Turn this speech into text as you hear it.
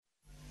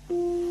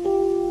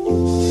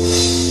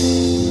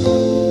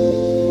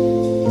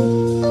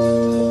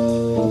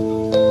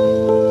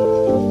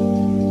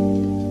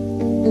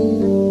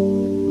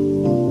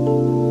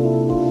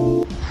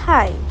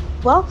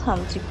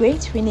welcome to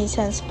Great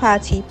Renaissance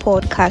Party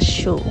podcast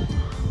show.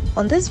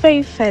 On this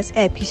very first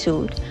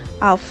episode,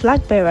 our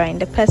flag bearer in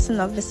the person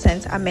of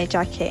Vincent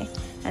Amejake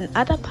and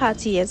other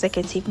party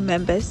executive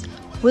members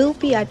will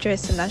be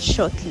addressing us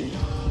shortly.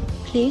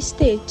 Please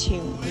stay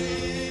tuned.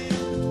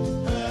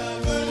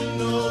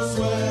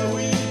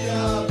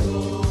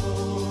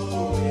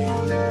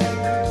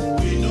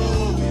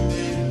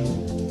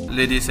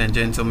 Ladies and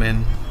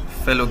gentlemen,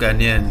 fellow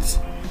Ghanaians,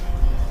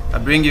 I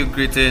bring you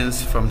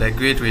greetings from the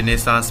Great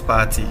Renaissance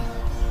Party,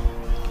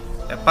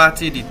 a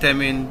party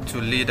determined to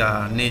lead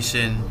our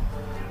nation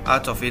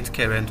out of its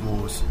current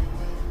woes.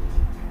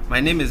 My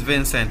name is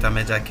Vincent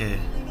Amejake,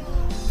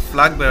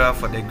 flag bearer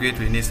for the Great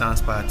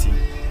Renaissance Party.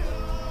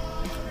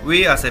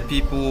 We as a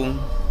people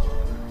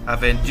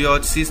have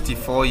endured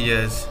 64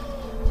 years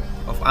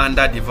of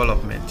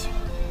underdevelopment.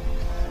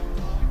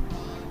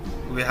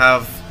 We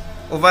have,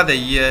 over the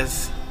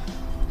years,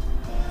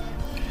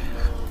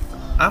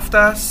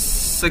 after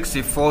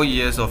 64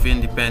 years of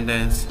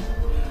independence,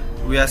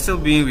 we are still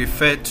being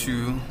referred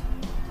to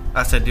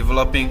as a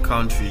developing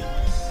country,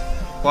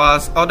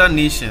 whilst other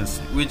nations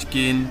which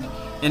gained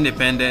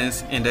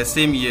independence in the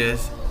same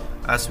years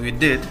as we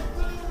did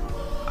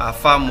are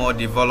far more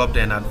developed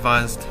and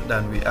advanced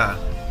than we are.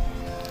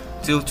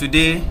 Till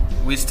today,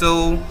 we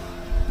still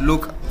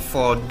look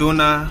for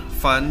donor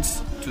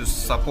funds to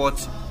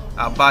support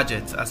our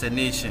budget as a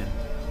nation,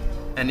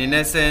 and in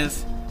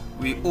essence,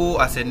 we owe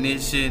as a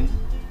nation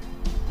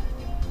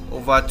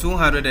over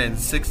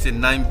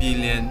 $269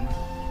 billion,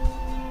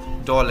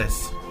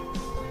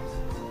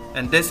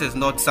 and this is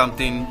not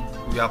something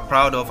we are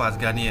proud of as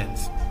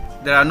Ghanaians.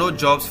 There are no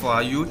jobs for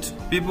our youth.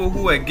 People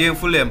who were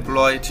gainfully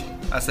employed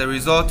as a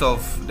result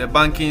of the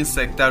banking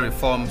sector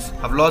reforms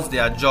have lost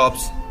their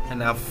jobs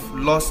and have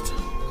lost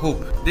hope.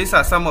 These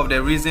are some of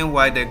the reasons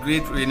why the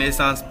Great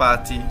Renaissance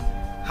Party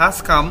has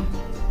come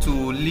to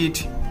lead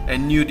a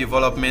new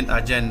development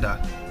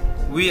agenda.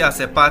 We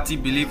as a party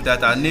believe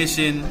that our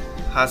nation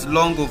has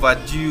long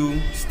overdue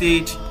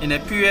stayed in a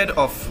period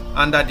of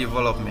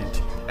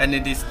underdevelopment, and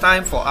it is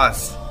time for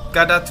us to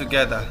gather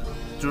together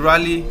to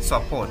rally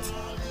support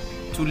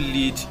to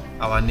lead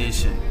our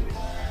nation.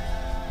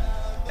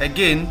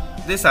 Again,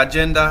 this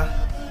agenda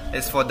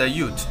is for the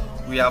youth.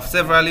 We have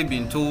severally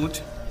been told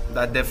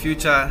that the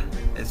future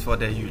is for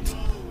the youth.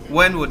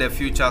 When will the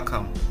future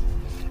come?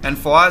 And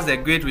for us, the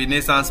Great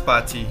Renaissance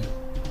Party,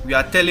 we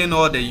are telling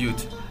all the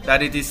youth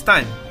that it is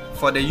time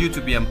for the youth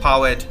to be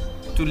empowered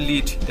to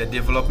lead the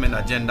development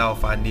agenda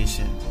of our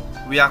nation.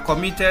 We are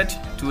committed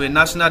to a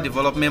national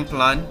development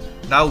plan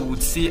that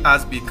would see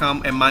us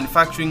become a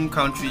manufacturing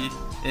country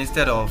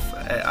instead of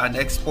an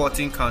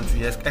exporting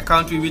country, a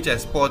country which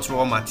exports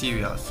raw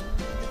materials.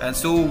 And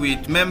so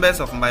with members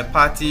of my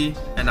party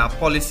and our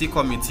policy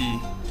committee,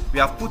 we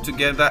have put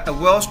together a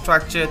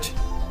well-structured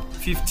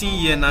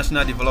 15-year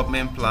national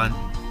development plan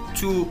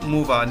to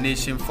move our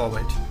nation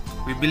forward.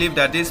 We believe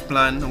that this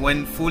plan,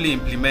 when fully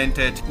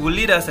implemented, will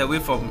lead us away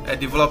from a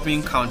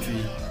developing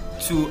country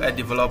to a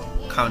developed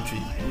country.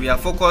 We are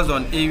focused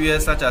on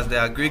areas such as the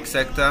agri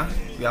sector,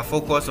 we are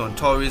focused on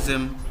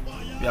tourism,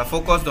 we are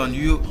focused on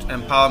youth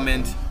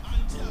empowerment,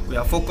 we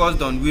are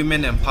focused on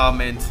women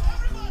empowerment,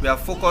 we are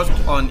focused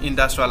on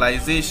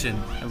industrialization,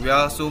 and we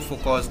are also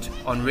focused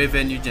on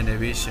revenue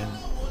generation.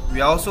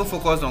 We are also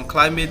focused on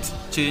climate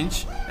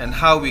change and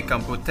how we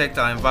can protect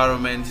our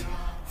environment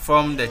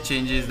from the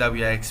changes that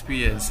we are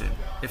experiencing.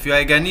 If you are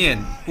a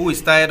Ghanaian who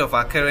is tired of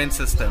our current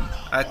system,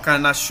 I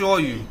can assure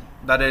you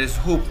that there is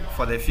hope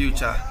for the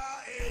future.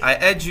 I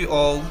urge you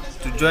all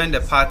to join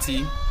the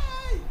party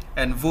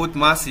and vote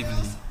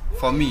massively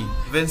for me,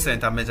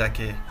 Vincent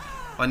Amejake,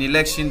 on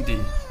election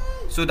day,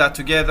 so that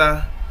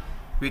together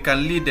we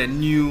can lead a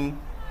new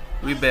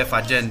rebirth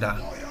agenda.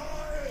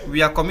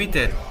 We are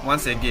committed,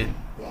 once again,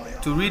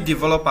 to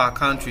redevelop our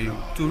country,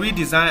 to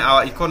redesign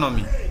our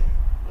economy,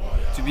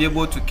 to be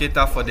able to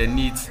cater for the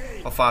needs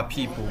of our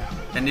people.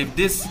 And if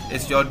this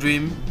is your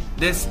dream,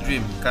 this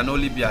dream can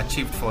only be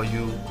achieved for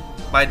you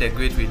by the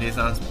Great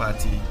Renaissance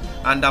Party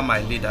under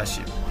my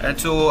leadership. And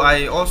so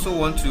I also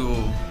want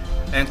to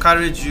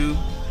encourage you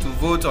to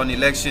vote on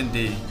election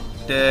day.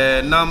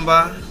 The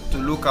number to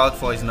look out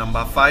for is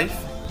number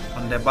 5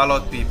 on the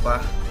ballot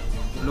paper.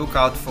 Look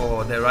out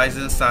for the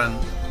rising sun,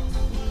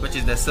 which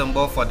is the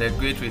symbol for the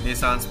Great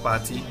Renaissance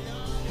Party.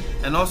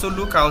 And also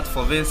look out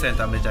for Vincent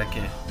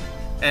Amejake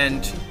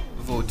and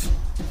vote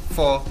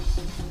for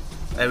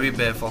a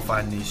rebirth of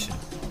our nation.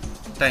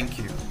 Thank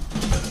you.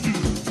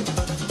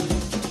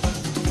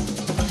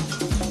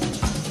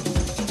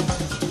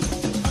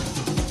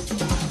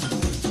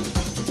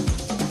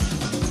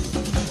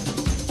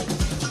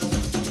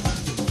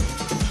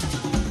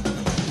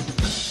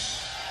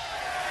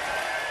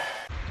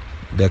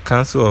 The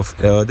Council of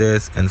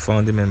Elders and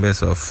founding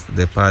members of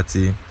the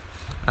party,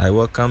 I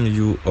welcome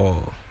you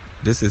all.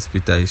 This is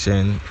Peter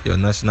Ishen, your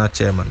national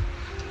chairman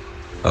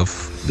of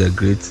the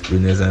Great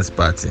Renaissance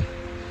Party.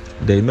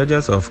 The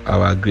emergence of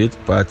our great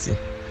party,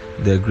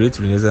 the Great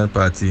Renaissance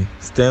Party,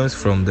 stems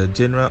from the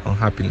general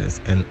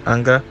unhappiness and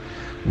anger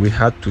we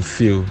had to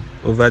feel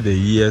over the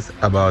years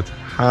about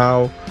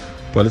how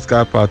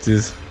political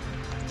parties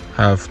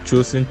have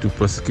chosen to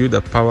prosecute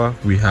the power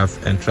we have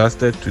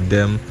entrusted to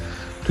them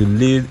to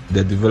lead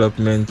the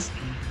development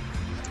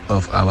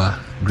of our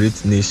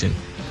great nation.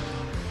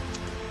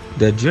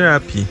 The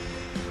GRP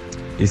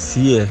is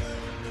here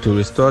to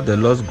restore the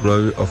lost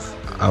glory of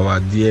our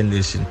dear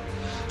nation,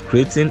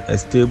 creating a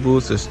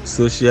stable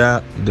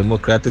social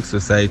democratic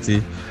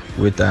society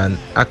with an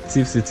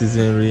active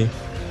citizenry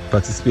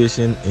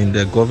participation in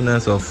the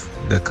governance of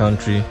the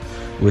country,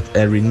 with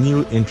a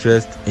renewed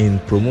interest in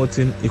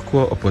promoting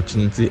equal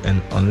opportunity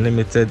and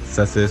unlimited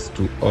success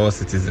to all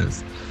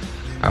citizens.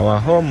 Our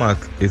hallmark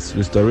is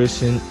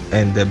restoration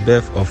and the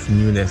birth of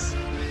newness.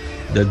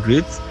 The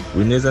Great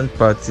Renaissance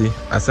Party,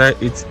 aside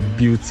its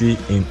beauty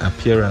in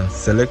appearance,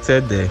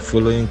 selected the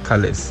following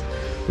colors: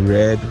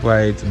 red,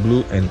 white,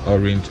 blue, and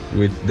orange,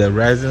 with the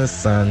rising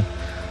sun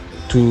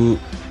to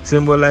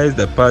symbolize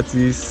the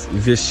party's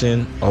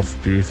vision of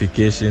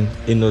purification,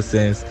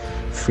 innocence,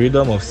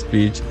 freedom of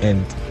speech,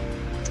 and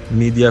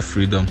media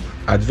freedom,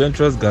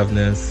 adventurous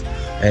governance,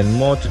 and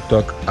more to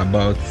talk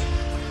about.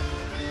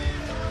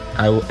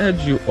 I will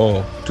urge you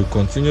all to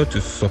continue to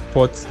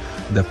support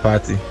the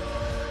party,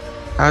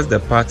 as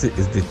the party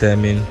is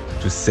determined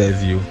to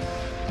serve you.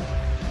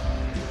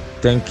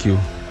 Thank you.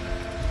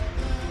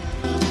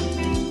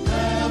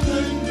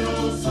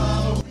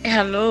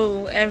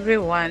 Hello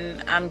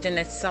everyone, I'm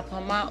Janet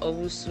Sapama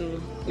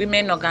Owusu,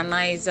 Women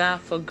Organizer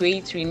for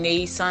Great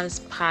Renaissance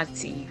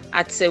Party.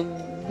 As a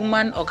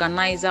woman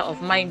organizer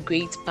of my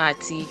great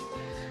party,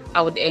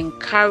 I would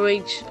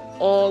encourage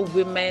all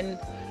women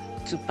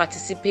to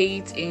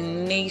participate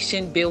in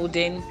nation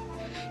building.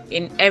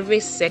 In every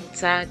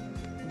sector,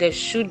 there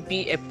should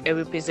be a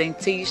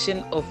representation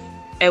of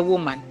a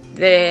woman.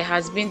 There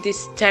has been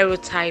this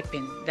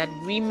stereotyping that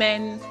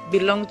women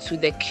belong to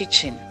the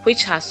kitchen,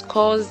 which has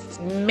caused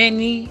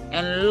many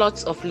and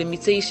lots of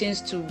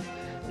limitations to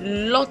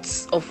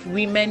lots of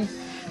women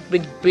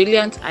with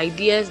brilliant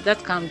ideas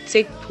that can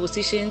take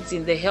positions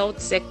in the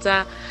health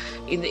sector,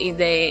 in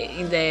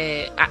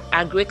the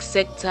agri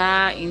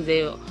sector, in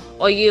the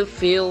oil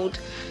field.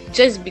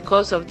 Just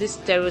because of this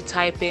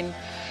stereotyping,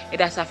 it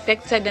has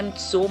affected them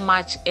so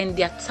much, and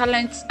their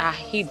talents are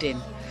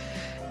hidden.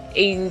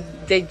 In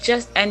the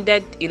just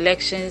ended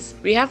elections,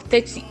 we have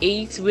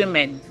 38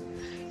 women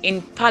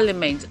in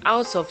parliament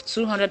out of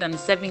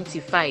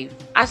 275.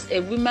 As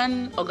a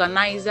woman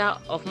organizer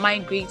of my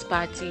great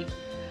party,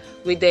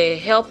 with the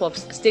help of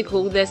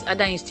stakeholders,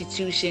 other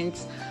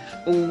institutions,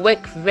 we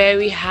work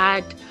very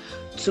hard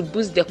to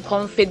boost the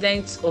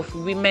confidence of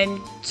women,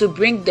 to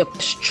bring the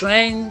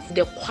strength,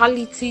 the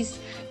qualities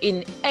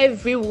in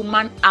every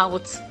woman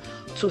out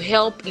to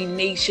help in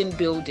nation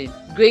building.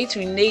 Great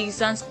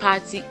Renaissance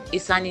Party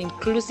is an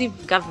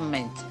inclusive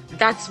government.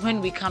 That's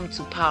when we come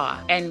to power,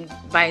 and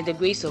by the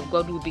grace of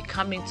God, we'll be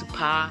coming to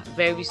power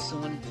very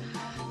soon.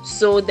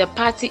 So the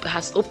party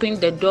has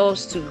opened the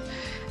doors to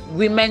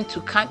women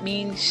to come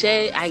in,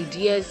 share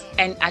ideas,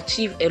 and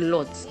achieve a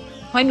lot.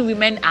 When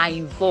women are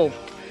involved,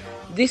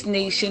 this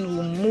nation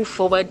will move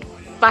forward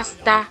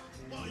faster,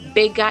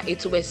 bigger.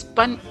 It will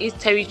expand its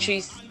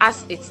territories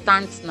as it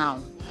stands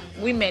now.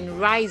 Women,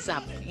 rise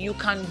up. You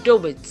can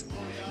do it.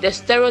 The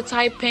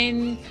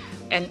stereotyping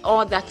and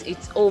all that,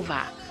 it's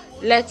over.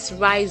 Let's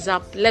rise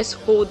up. Let's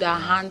hold our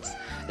hands.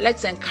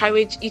 Let's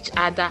encourage each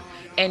other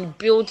and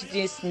build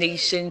this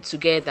nation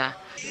together.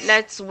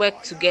 Let's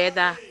work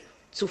together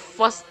to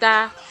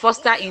foster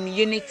in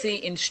unity,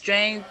 in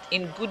strength,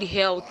 in good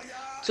health,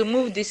 to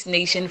move this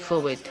nation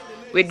forward,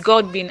 with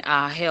God being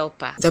our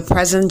helper. The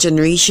present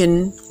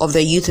generation of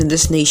the youth in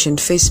this nation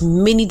face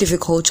many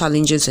difficult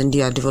challenges in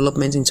their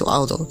development into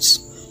adults,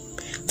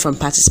 from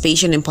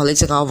participation in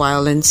political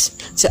violence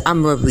to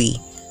armed robbery,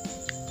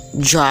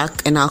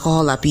 drug and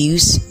alcohol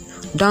abuse,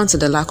 down to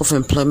the lack of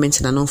employment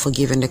in an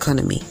unforgiving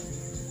economy.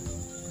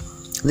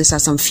 These are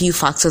some few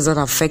factors that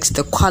affect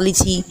the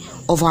quality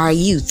of our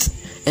youth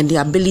and the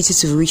ability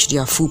to reach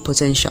their full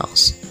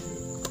potentials.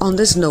 On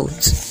this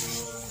note,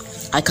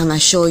 I can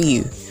assure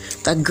you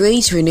that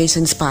Great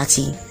Renaissance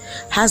Party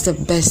has the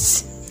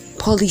best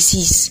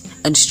policies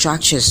and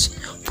structures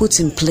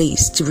put in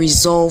place to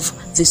resolve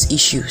these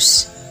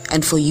issues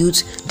and for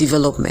youth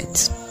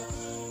development.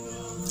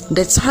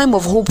 The time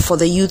of hope for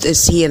the youth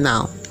is here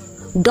now.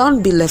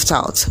 Don't be left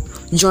out.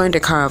 Join the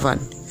caravan.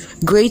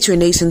 Great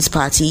Renaissance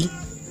Party,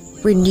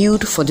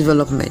 renewed for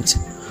development.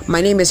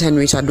 My name is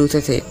Henrietta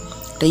Dotete,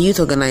 the youth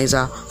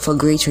organizer for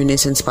Great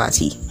Renaissance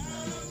Party.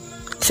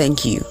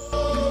 Thank you.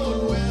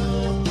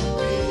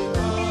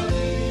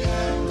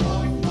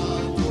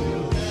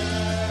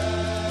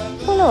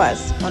 Follow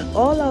us on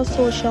all our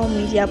social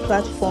media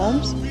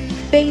platforms: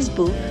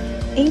 Facebook,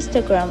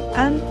 Instagram,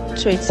 and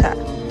Twitter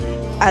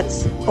at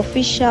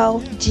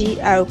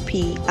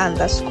officialgrp_gh,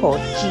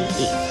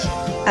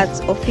 at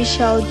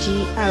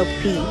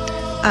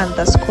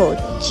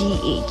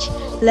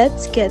officialgrp_gh.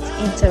 Let's get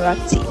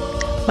interactive.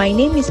 My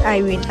name is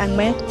Irene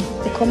Angme,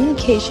 the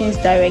Communications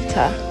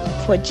Director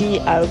for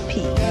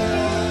GRP.